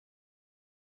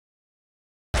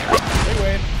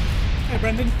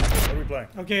Brendan. What are we playing?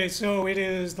 Okay, so it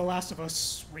is The Last of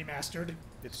Us Remastered.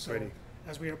 It's pretty.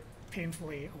 As we are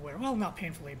painfully aware, well, not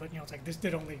painfully, but you know, it's like this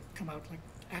did only come out like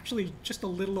actually just a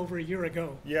little over a year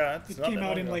ago. Yeah, it came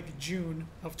out in like June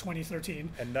of 2013.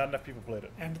 And not enough people played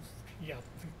it. And yeah,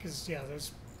 because yeah,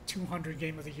 there's 200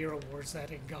 Game of the Year awards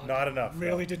that it got. Not enough.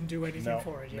 Really didn't do anything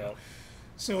for it. Yeah. No.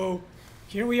 So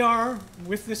here we are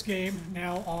with this game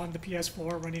now on the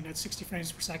PS4, running at 60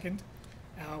 frames per second,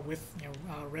 with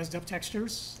rezzed up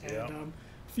textures and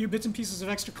a few bits and pieces of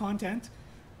extra content.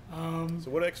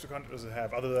 So what extra content does it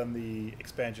have other than the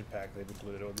expansion pack they've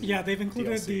included? Or the yeah, they've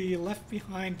included DLC? the Left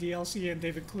Behind DLC, and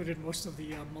they've included most of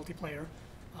the multiplayer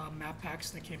map packs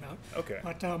that came out. Okay.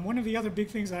 But one of the other big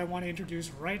things that I want to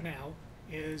introduce right now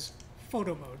is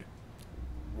photo mode.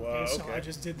 Whoa, So I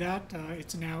just did that.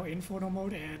 It's now in photo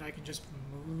mode, and I can just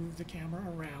move the camera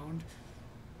around.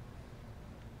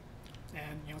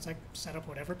 And it's like set up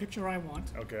whatever picture I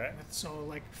want. Okay. So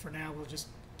like for now, we'll just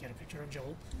get a picture of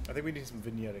Joel. I think we need some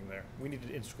vignetting there. We need to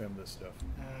Instagram this stuff.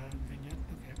 Vignette.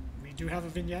 Okay. We do have a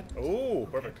vignette. Oh,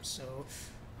 Okay, perfect. So,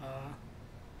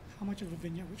 how much of a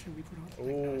vignette should we put on?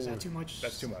 Oh, Is that too much?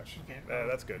 That's too much. Okay.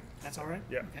 That's good. That's all right.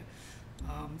 Yeah. Okay.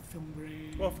 Film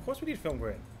grain. Well, of course we need film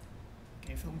grain.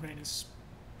 Okay. Film grain is.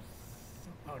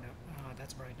 Oh no.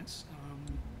 That's brightness.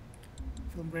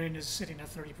 Film grain is sitting at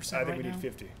 30% I think right we need now.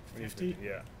 50. We need 50?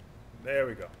 Yeah. There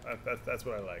we go. That's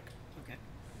what I like. Okay.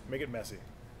 Make it messy.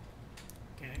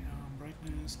 Okay.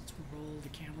 Brightness. Let's roll the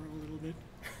camera a little bit.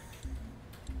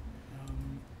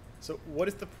 So what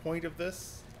is the point of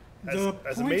this? The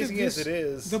As point amazing of as this- it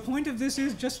is. the point of this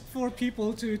is just for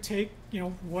people to take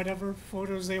whatever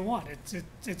photos they want.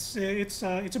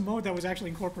 It's a mode that was actually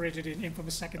incorporated in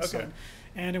Infamous Second Son,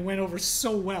 and it went over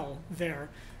so well there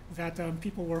that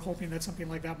people were hoping that something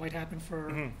like that might happen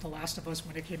for The Last of Us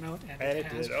when it came out, and it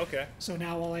has. did. Okay. So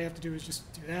now all I have to do is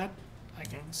just do that. I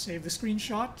can save the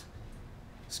screenshot.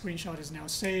 Screenshot is now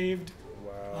saved.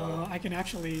 Wow. I can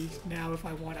actually now, if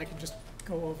I want, I can just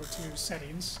go over to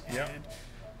settings and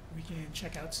we can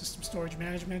check out system storage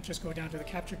management. Just go down to the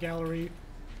capture gallery,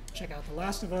 check out The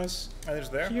Last of Us. And there's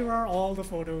there. Here are all the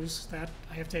photos that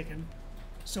I have taken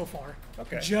so far,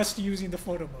 just using the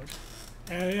photo mode.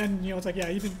 And it's like, yeah,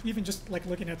 even just like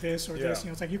looking at this or this,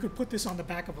 it's like you could put this on the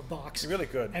back of a box. You really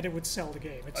could. And it would sell the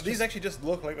game. These actually just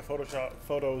look like the Photoshop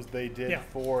photos they did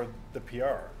for the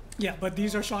PR. Yeah, but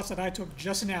these are shots that I took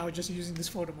just now, just using this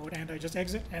photo mode, and I just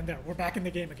exit, and there, we're back in the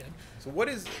game again. So what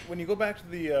is, when you go back to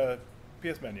the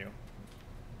PS menu,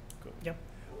 Yep.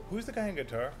 Who's the guy in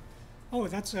guitar? Oh,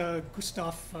 that's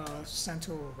Gustav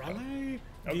Santorale.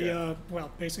 Okay.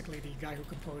 Well, basically the guy who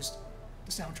composed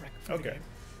the soundtrack for the Okay. game.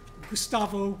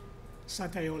 Gustavo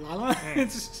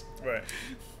Santaolalla, Right.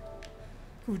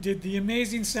 who did the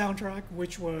amazing soundtrack,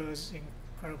 which was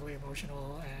incredibly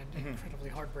emotional and incredibly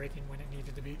heartbreaking when it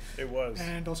needed to be. It was.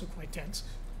 And also quite tense.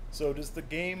 So does the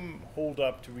game hold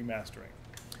up to remastering?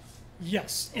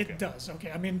 Yes, it does.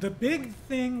 Okay, I mean, the big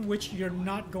thing which you're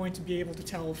not going to be able to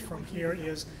tell from here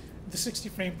is the 60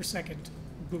 frame per second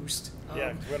boost.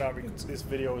 Yeah, because we're not. This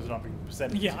video is not being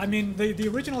presented. Yeah, I mean, the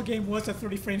original game was at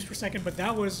 30 frames per second, but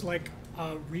that was like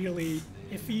a really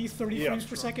iffy 30 frames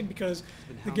per second because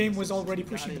the game was already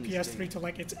pushing the PS3 to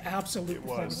like its absolute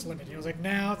performance limit. It was like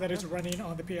now that it's running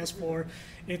on the PS4,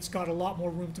 it's got a lot more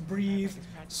room to breathe.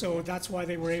 So that's why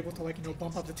they were able to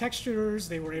bump up the textures.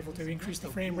 They were able to increase the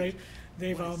frame rate.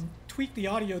 They've tweaked the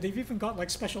audio. They've even got like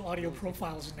special audio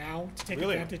profiles now to take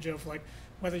advantage of like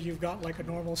whether you've got like a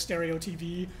normal stereo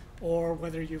TV or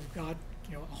whether you've got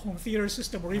a home theater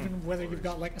system or even whether you've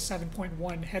got like a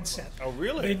 7.1 headset. Oh,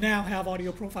 really? They now have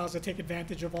audio profiles that take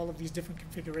advantage of all of these different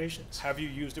configurations. Have you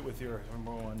used it with your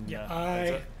number one? Yeah,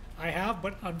 I have,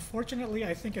 but unfortunately,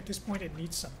 I think at this point it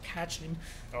needs some patching.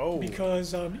 Oh.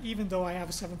 Because even though I have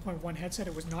a 7.1 headset,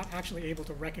 it was not actually able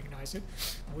to recognize it,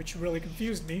 which really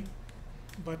confused me.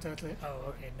 But, oh,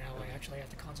 okay, now I actually have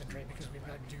to concentrate because we've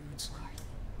got dudes.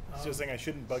 Just saying I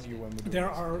shouldn't bug you when we're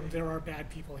doing there are bad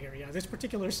people here. Yeah, this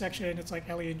particular section, it's like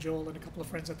Ellie and Joel and a couple of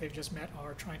friends that they've just met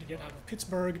are trying to get out of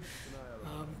Pittsburgh.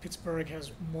 Pittsburgh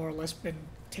has more or less been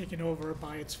taken over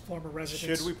by its former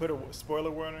residents. Should we put a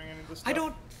spoiler warning in this stuff? I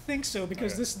don't think so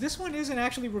because this one isn't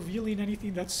actually revealing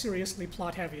anything that's seriously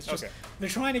plot heavy. It's just they're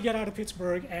trying to get out of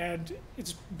Pittsburgh and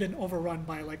it's been overrun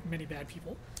by like many bad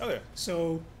people. Okay.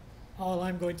 So all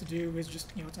I'm going to do is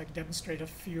just it's like demonstrate a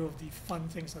few of the fun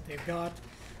things that they've got.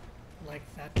 Like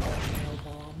that nail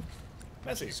bomb,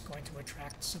 which is going to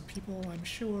attract some people, I'm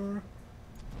sure.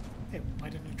 Hey, why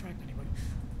didn't it attract anybody?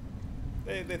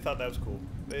 They thought that was cool.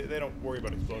 They don't worry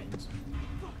about explosions.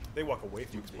 They walk away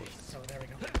from explosions. So there we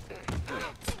go.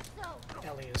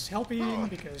 Ellie is helping,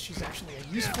 because she's actually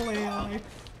a useful AI.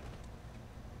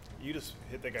 You just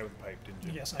hit that guy with a pipe, didn't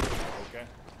you? Yes, I did. Okay.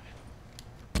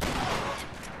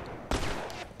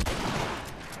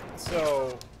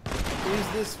 So,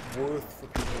 is this worth for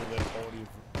people that already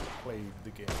have played the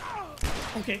game?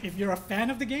 Okay, if you're a fan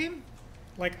of the game,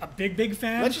 like a big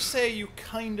fan. Let's just say you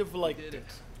kind of liked it.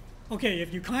 Okay,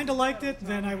 if you kind of liked it,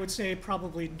 then I would say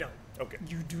probably no. Okay.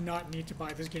 You do not need to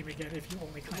buy this game again if you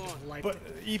only kind of liked But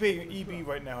it. EB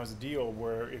right now has a deal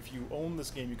where if you own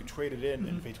this game, you can trade it in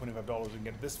and pay $25 and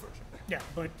get this version. Yeah,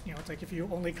 but it's like if you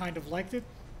only kind of liked it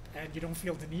and you don't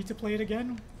feel the need to play it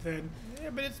again, then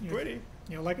Yeah, but it's pretty.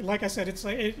 Like I said, it's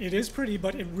like it is pretty,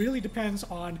 but it really depends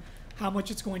on how much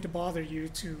it's going to bother you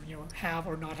to have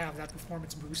or not have that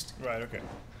performance boost. Right. Okay.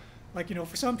 Like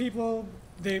for some people,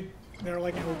 they're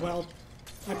like well,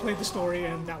 I played the story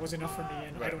and that was enough for me,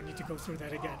 and I don't need to go through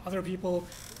that again. Other people,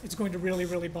 it's going to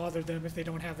really bother them if they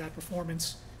don't have that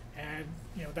performance and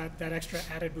that extra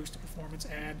added boost to performance,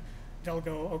 and they'll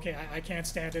go, okay, I can't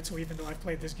stand it. So even though I've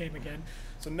played this game again.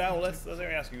 So now let me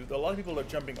ask you. A lot of people are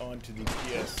jumping onto the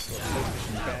PS or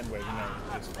PlayStation bandwagon now,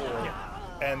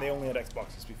 PS4, and they only had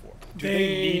Xboxes before. Do they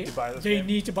need to buy this game?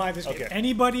 They need to buy this game.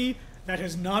 Anybody that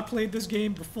has not played this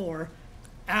game before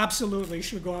absolutely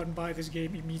should go out and buy this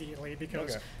game immediately,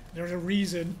 because there's a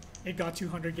reason it got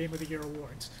 200 Game of the Year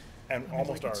awards. And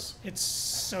almost ours. It's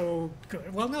so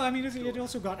good. Well, no, I mean, it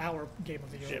also got our Game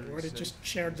of the Year award. It just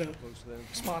shared the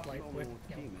spotlight with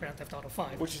Grand Theft Auto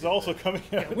 5. Which is also coming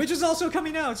out. Yeah, which is also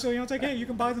coming out, so it's like, hey, you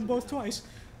can buy them both twice.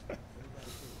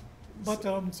 But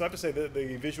so I have to say that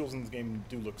the visuals in this game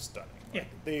do look stunning. Like,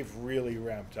 they've really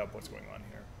ramped up what's going on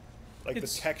here. Like the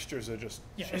textures are just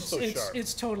so sharp.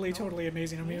 It's totally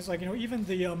amazing. I mean, it's like even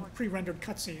the pre-rendered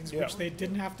cutscenes, which they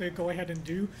didn't have to go ahead and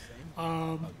do.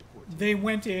 They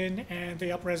went in and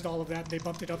they up-resed all of that. They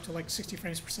bumped it up to like 60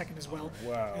 frames per second as well.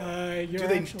 Wow.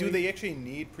 Do they actually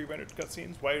need pre-rendered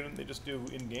cutscenes? Why didn't they just do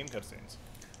in-game cutscenes?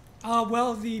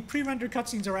 Well, the pre-rendered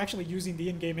cutscenes are actually using the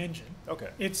in-game engine. Okay.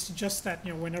 It's just that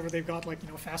whenever they've got like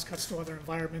fast cuts to other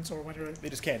environments, or whenever they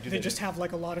just can't do. They just have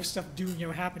like a lot of stuff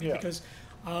happening because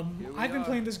I've been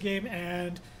playing this game,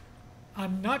 and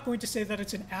I'm not going to say that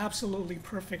it's an absolutely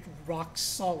perfect, rock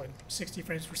solid 60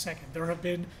 frames per second. There have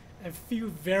been a few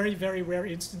very rare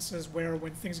instances where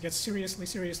when things get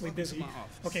seriously busy.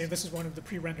 Okay, this is one of the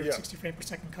pre-rendered 60 frames per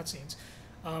second cutscenes.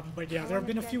 But yeah, there have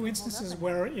been a few instances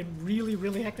where in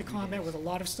really hectic combat with a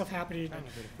lot of stuff happening,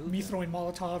 and me throwing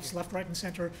Molotovs left, right, and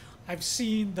center, I've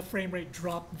seen the frame rate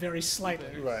drop very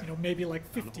slightly. Right. Maybe like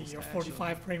 50 or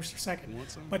 45 frames per second,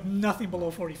 but nothing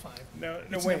below 45. No,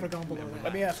 it's wait. never gone below that.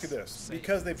 Let me ask you this: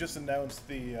 because they've just announced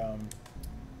the,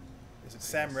 is it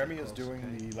Sam Raimi is doing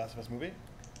the Last of Us movie?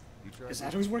 Is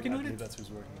that who's working on it? I believe that's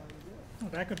who's working on it. Oh,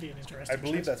 that could be an interesting. I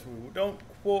believe that's who. Don't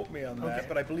quote me on that,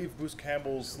 but I believe Bruce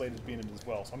Campbell's slate is being in it as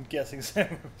well. So I'm guessing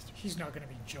Sam. He's not going to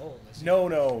be Joel, is he?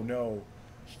 No.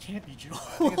 He can't be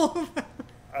Joel.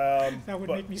 That would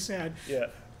make me sad. Yeah,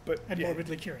 and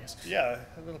morbidly curious. Yeah,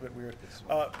 a little bit weird.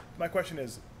 My question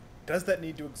is, does that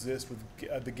need to exist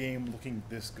with the game looking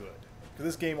this good? Because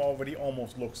this game already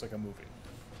almost looks like a movie.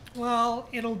 Well,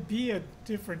 it'll be a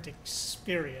different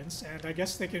experience, and I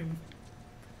guess they can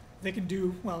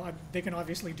do, they can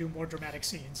obviously do more dramatic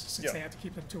scenes, since they had to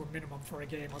keep them to a minimum for a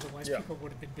game, otherwise people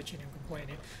would have been bitching and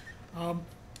complaining.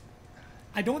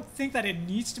 I don't think that it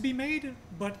needs to be made,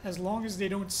 but as long as they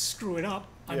don't screw it up,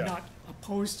 I'm not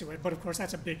opposed to it. But of course,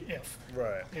 that's a big if.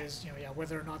 Right. Is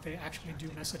whether or not they actually do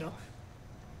mess it up.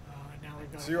 Now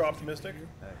we've got. So you're optimistic?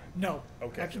 No.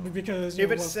 Okay. Actually, because if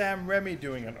it's Sam Raimi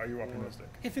doing it, are you optimistic?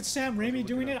 If it's Sam Raimi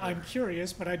doing it, I'm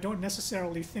curious, but I don't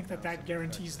necessarily think that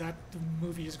guarantees that the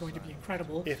movie is going to be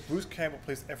incredible. If Bruce Campbell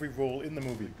plays every role in the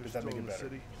movie, does that make it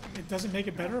better? It doesn't make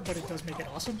it better, but it does make it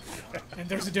awesome. And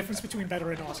there's a difference between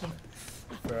better and awesome.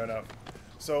 Fair enough.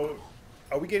 So,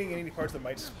 are we getting any parts that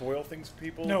might spoil things for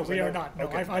people? No, we are not. No,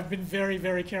 okay. I've been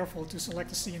very careful to select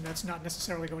a scene that's not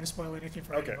necessarily going to spoil anything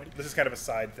for anybody. This is kind of a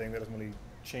side thing that doesn't really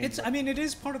change. I mean, it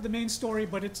is part of the main story,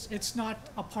 but it's not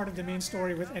a part of the main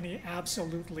story with any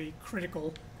absolutely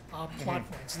critical plot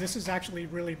points. This is actually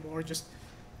really more just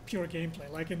pure gameplay.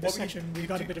 Like in this section, we've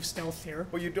got a bit of stealth here.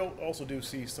 Well, you also do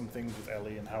see some things with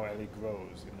Ellie and how Ellie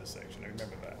grows in this section. I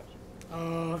remember that.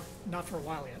 Not for a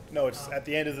while yet. No, it's at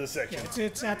the end of the section. Yeah,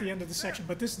 it's at the end of the section,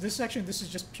 but this section, this is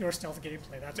just pure stealth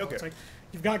gameplay. That's all. It's like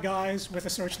you've got guys with a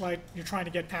searchlight, you're trying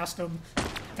to get past them.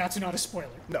 That's not a spoiler.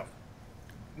 No,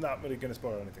 not really going to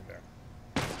spoil anything there.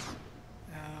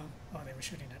 They were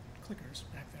shooting at clickers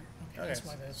back there. Okay, that's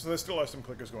why so there still are some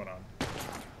clickers going on.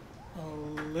 A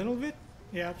little bit.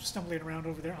 Yeah, I'm stumbling around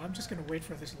over there. I'm just going to wait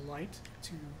for this light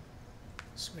to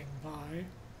swing by.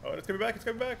 Oh, it's coming back. It's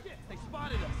coming back. Yeah, they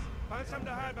spotted us. Find something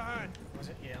to hide behind. Was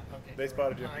it? Yeah. Okay. They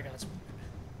spotted you. I got some.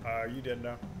 You dead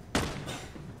now.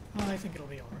 I think it'll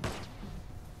be alright.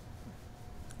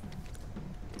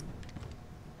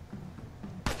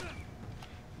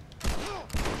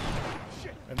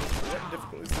 And what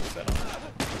difficulty is this set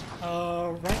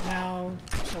on? Right now,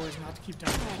 so as not to keep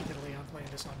dying repeatedly, I'm playing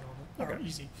this on normal or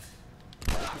easy.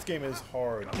 This game is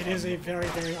hard. It is a very,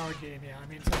 very hard game. Yeah, I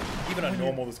mean, it's like Even on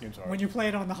normal, this game's hard. when you play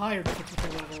it on the higher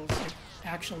difficulty levels, it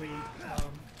actually. I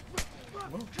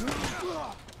will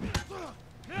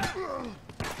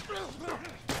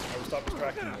stop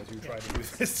distracting you as you try to do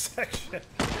this section,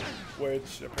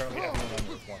 which apparently everyone on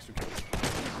Earth wants to kill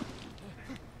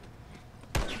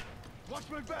you. Watch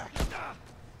my back.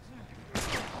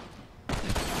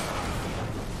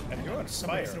 And you're on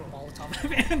Somebody fire. threw a Molotov at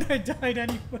me and I died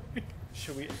anyway.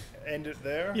 Should we end it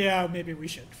there? Yeah, maybe we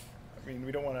should. I mean,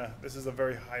 we don't want to. This is a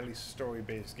very highly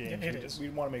story-based game. It is. We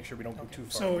want to make sure we don't go too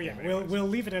far. So yeah, we'll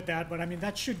leave it at that. But I mean,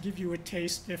 that should give you a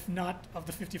taste, if not of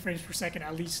the 50 frames per second,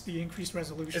 at least the increased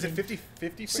resolution. Is it 50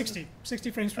 frames?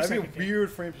 60 frames per I second. think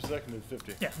weird frames per second is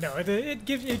 50. Yeah, no, it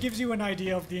gives you an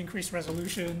idea of the increased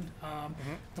resolution,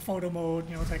 the photo mode.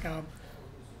 You know, it's like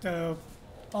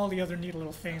all the other neat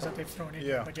little things that they've thrown in.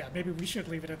 Yeah. But yeah, maybe we should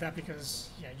leave it at that because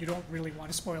yeah, you don't really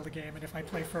want to spoil the game, and if I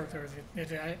play further,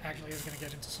 it actually is going to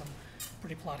get into some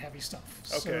pretty plot-heavy stuff.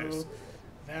 Okay. So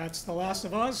that's The Last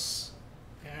of Us,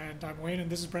 and I'm Wayne, and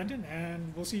this is Brendan,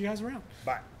 and we'll see you guys around.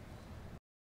 Bye.